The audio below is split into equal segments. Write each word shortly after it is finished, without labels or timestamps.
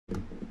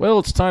Well,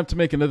 it's time to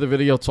make another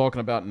video talking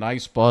about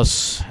Nice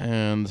Bus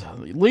and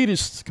the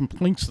latest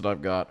complaints that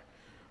I've got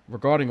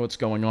regarding what's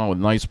going on with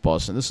Nice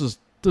Bus, and this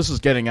is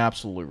getting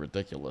absolutely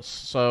ridiculous.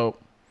 So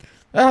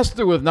that has to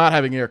do with not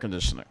having air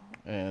conditioning,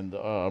 and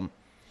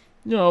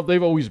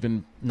they've always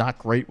been not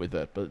great with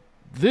it, but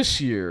this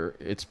year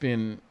it's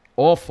been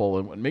awful,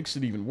 and what makes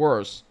it even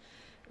worse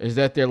is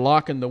that they're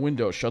locking the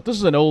windows shut. This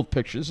is an old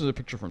picture. This is a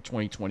picture from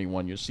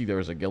 2021. You'll see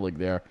there's a Gillig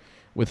there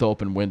with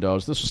open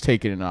windows. This was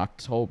taken in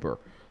October,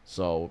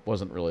 so it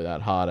wasn't really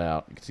that hot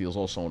out. You can see there's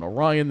also an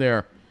Orion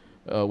there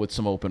with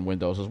some open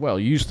windows as well.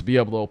 You used to be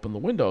able to open the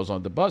windows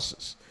on the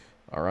buses,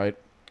 all right?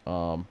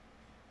 And,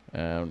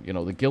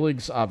 the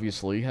Gilligs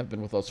obviously have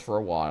been with us for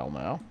a while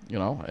now,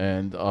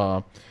 and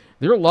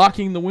they're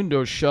locking the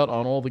windows shut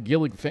on all the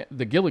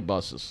Gillig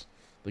buses,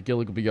 the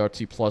Gillig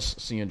BRT Plus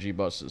CNG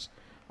buses.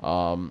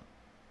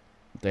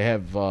 They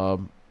have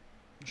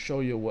show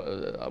you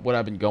what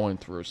I've been going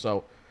through.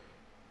 So,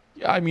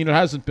 yeah, I mean, it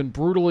hasn't been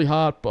brutally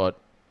hot, but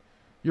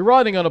you're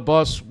riding on a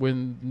bus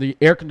when the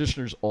air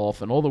conditioner's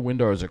off and all the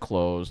windows are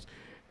closed,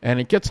 and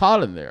it gets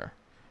hot in there.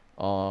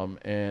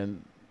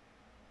 And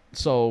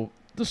so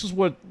this is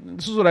what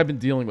I've been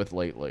dealing with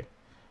lately.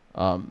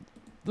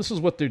 This is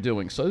what they're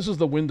doing. So this is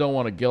the window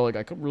on a Gillig.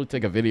 I couldn't really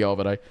take a video of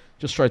it. I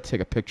just tried to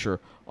take a picture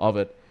of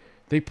it.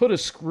 They put a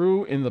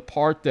screw in the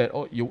part that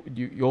you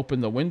open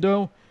the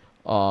window,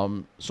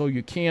 so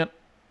you cannot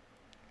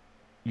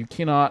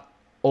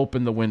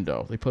open the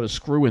window. They put a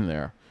screw in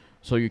there,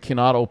 so you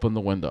cannot open the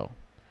window.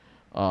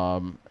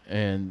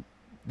 And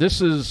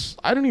this is,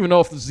 I don't even know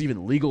if this is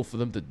even legal for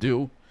them to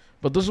do,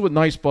 but this is what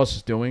Nice Bus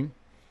is doing.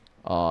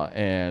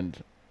 And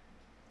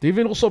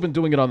they've also been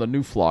doing it on the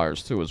new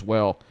flyers too as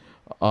well.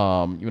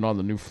 Even on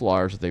the new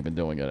flyers that they've been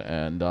doing it.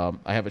 And I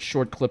have a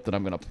short clip that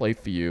I'm going to play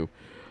for you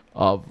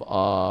of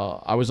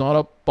I was on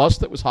a bus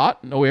that was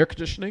hot, no air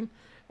conditioning,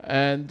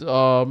 and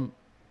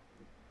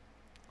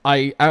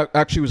I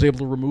actually was able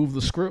to remove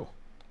the screw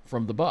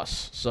from the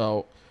bus.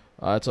 So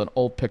it's an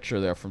old picture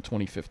there from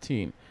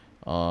 2015.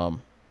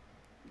 And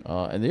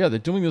yeah, they're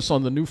doing this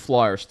on the new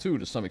flyers too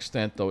to some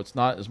extent, though it's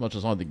not as much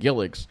as on the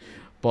Gilligs.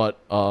 But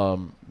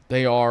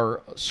they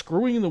are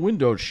screwing the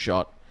windows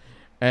shut,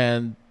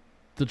 and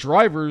the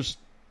drivers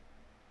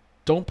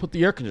don't put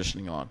the air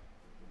conditioning on.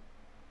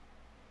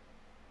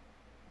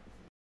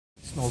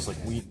 It smells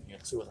like weed in here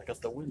too, and I got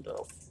the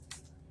window.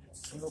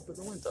 Can't open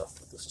the window,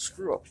 but there's a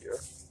screw up here.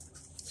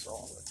 So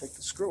I'm going to take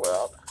the screw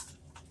out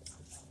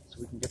so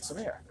we can get some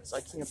air, because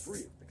I can't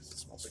breathe because it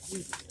smells like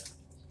weed in here.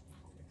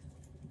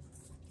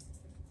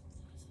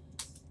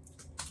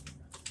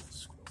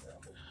 Screw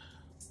out.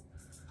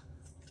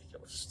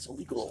 Ridiculous. It's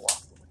illegal to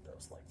lock the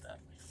windows like that.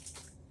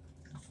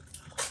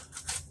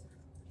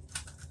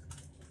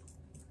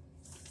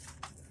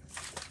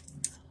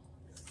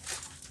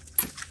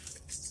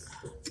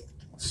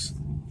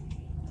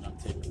 I'm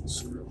taking the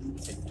screw.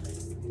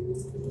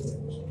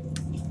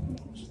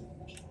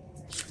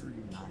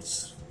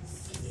 Nice.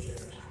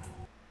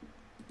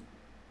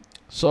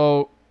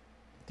 So,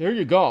 there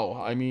you go.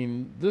 I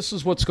mean, this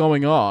is what's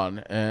going on,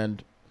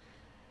 and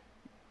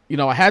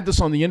I had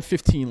this on the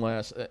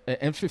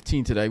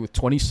N15 today with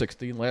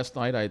 2060, and last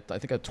night I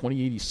think I had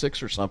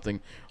 2086 or something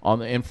on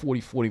the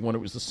N4041. It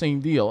was the same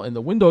deal, and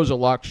the windows are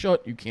locked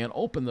shut. You can't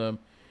open them,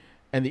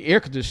 and the air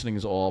conditioning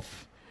is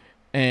off,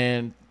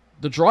 and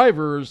the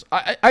drivers,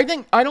 I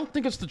don't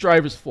think it's the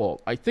driver's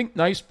fault. I think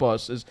Nice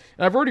Bus is,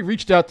 and I've already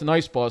reached out to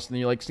Nice Bus,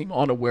 and they seem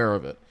unaware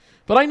of it.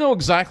 But I know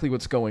exactly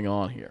what's going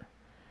on here.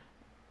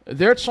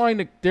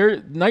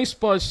 Nice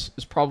Bus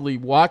is probably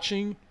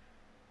watching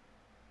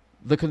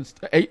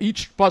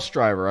each bus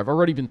driver. I've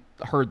already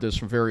heard this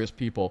from various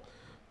people,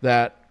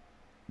 that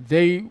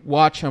they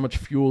watch how much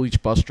fuel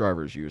each bus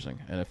driver is using,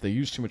 and if they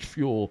use too much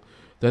fuel,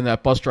 then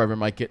that bus driver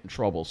might get in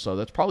trouble. So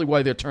that's probably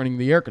why they're turning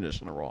the air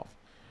conditioner off.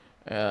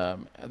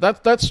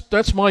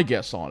 That's my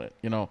guess on it.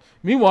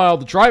 Meanwhile,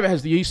 the driver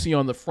has the AC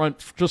on the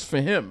front just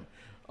for him,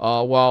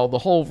 while the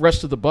whole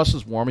rest of the bus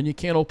is warm, and you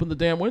can't open the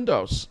damn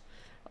windows.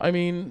 I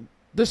mean,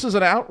 this is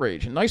an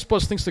outrage, and Nice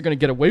Bus thinks they're going to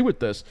get away with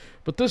this,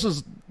 but this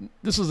is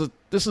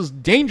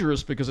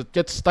dangerous because it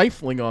gets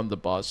stifling on the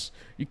bus.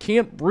 You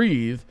can't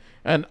breathe,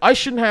 and I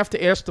shouldn't have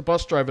to ask the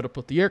bus driver to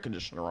put the air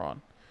conditioner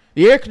on.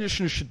 The air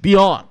conditioner should be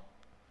on.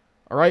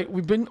 All right,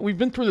 we've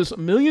been through this a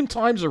million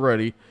times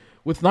already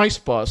with Nice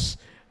Bus,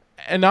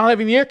 and not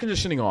having the air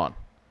conditioning on.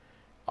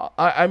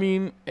 I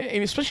mean,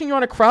 especially when you're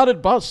on a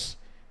crowded bus,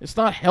 it's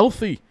not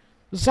healthy.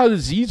 This is how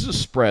diseases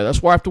spread.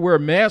 That's why I have to wear a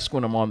mask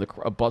when I'm on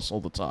a bus all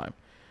the time.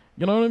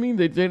 You know what I mean?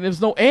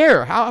 There's no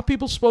air. How are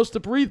people supposed to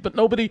breathe? But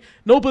nobody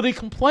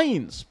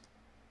complains.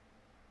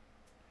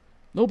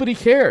 Nobody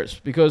cares,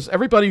 because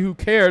everybody who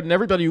cared and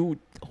everybody who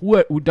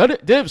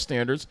did have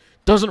standards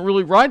doesn't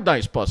really ride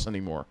Nice Bus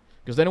anymore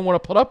because they don't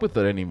want to put up with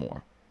it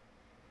anymore.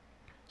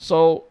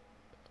 So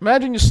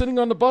imagine you're sitting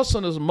on the bus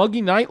on this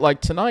muggy night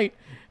like tonight,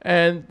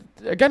 and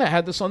again, I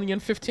had this on the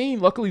N15.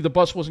 Luckily, the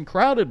bus wasn't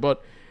crowded,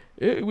 but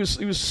it was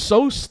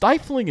so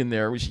stifling in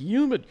there. It was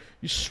humid.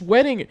 You're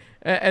sweating,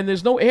 and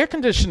there's no air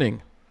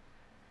conditioning.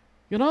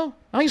 You know,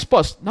 nice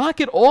bus.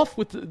 Knock it off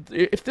with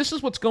if this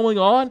is what's going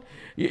on.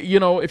 You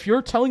know, if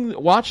you're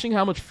watching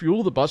how much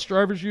fuel the bus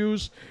drivers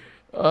use,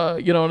 you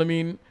know what I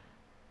mean.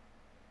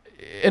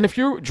 And if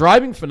you're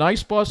driving for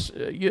nice bus,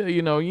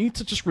 you know, you need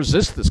to just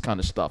resist this kind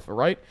of stuff. All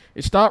right,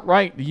 it's not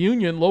right. The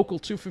union, Local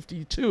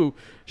 252,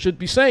 should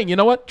be saying, you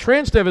know what,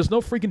 Transdev has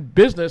no freaking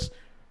business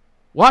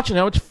watching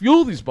how much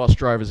fuel these bus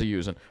drivers are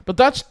using. But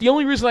that's the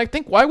only reason I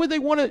think. Why would they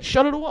want to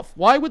shut it off?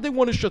 Why would they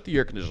want to shut the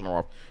air conditioner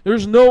off?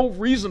 There's no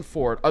reason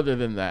for it other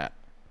than that.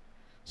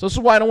 So this is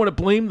why I don't want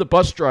to blame the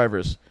bus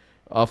drivers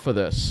for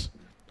this.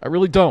 I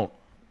really don't.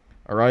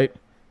 All right.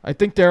 I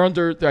think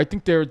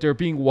they're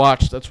being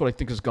watched. That's what I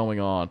think is going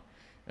on.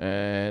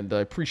 And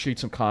I appreciate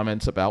some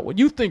comments about what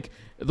you think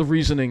the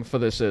reasoning for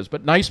this is.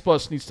 But Nice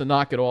Bus needs to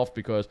knock it off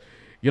because,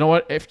 you know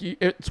what?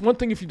 It's one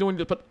thing if you're doing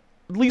this, but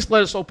at least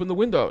let us open the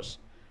windows.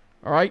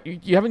 All right,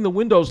 you're having the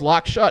windows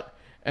locked shut,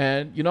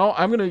 and you know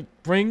I'm going to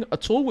bring a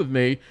tool with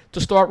me to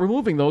start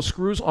removing those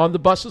screws on the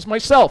buses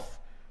myself,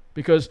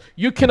 because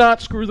you cannot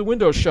screw the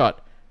windows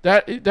shut.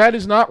 That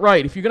is not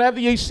right. If you're going to have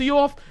the AC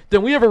off,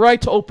 then we have a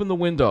right to open the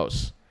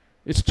windows.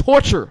 It's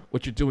torture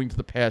what you're doing to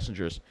the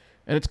passengers,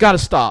 and it's got to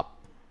stop.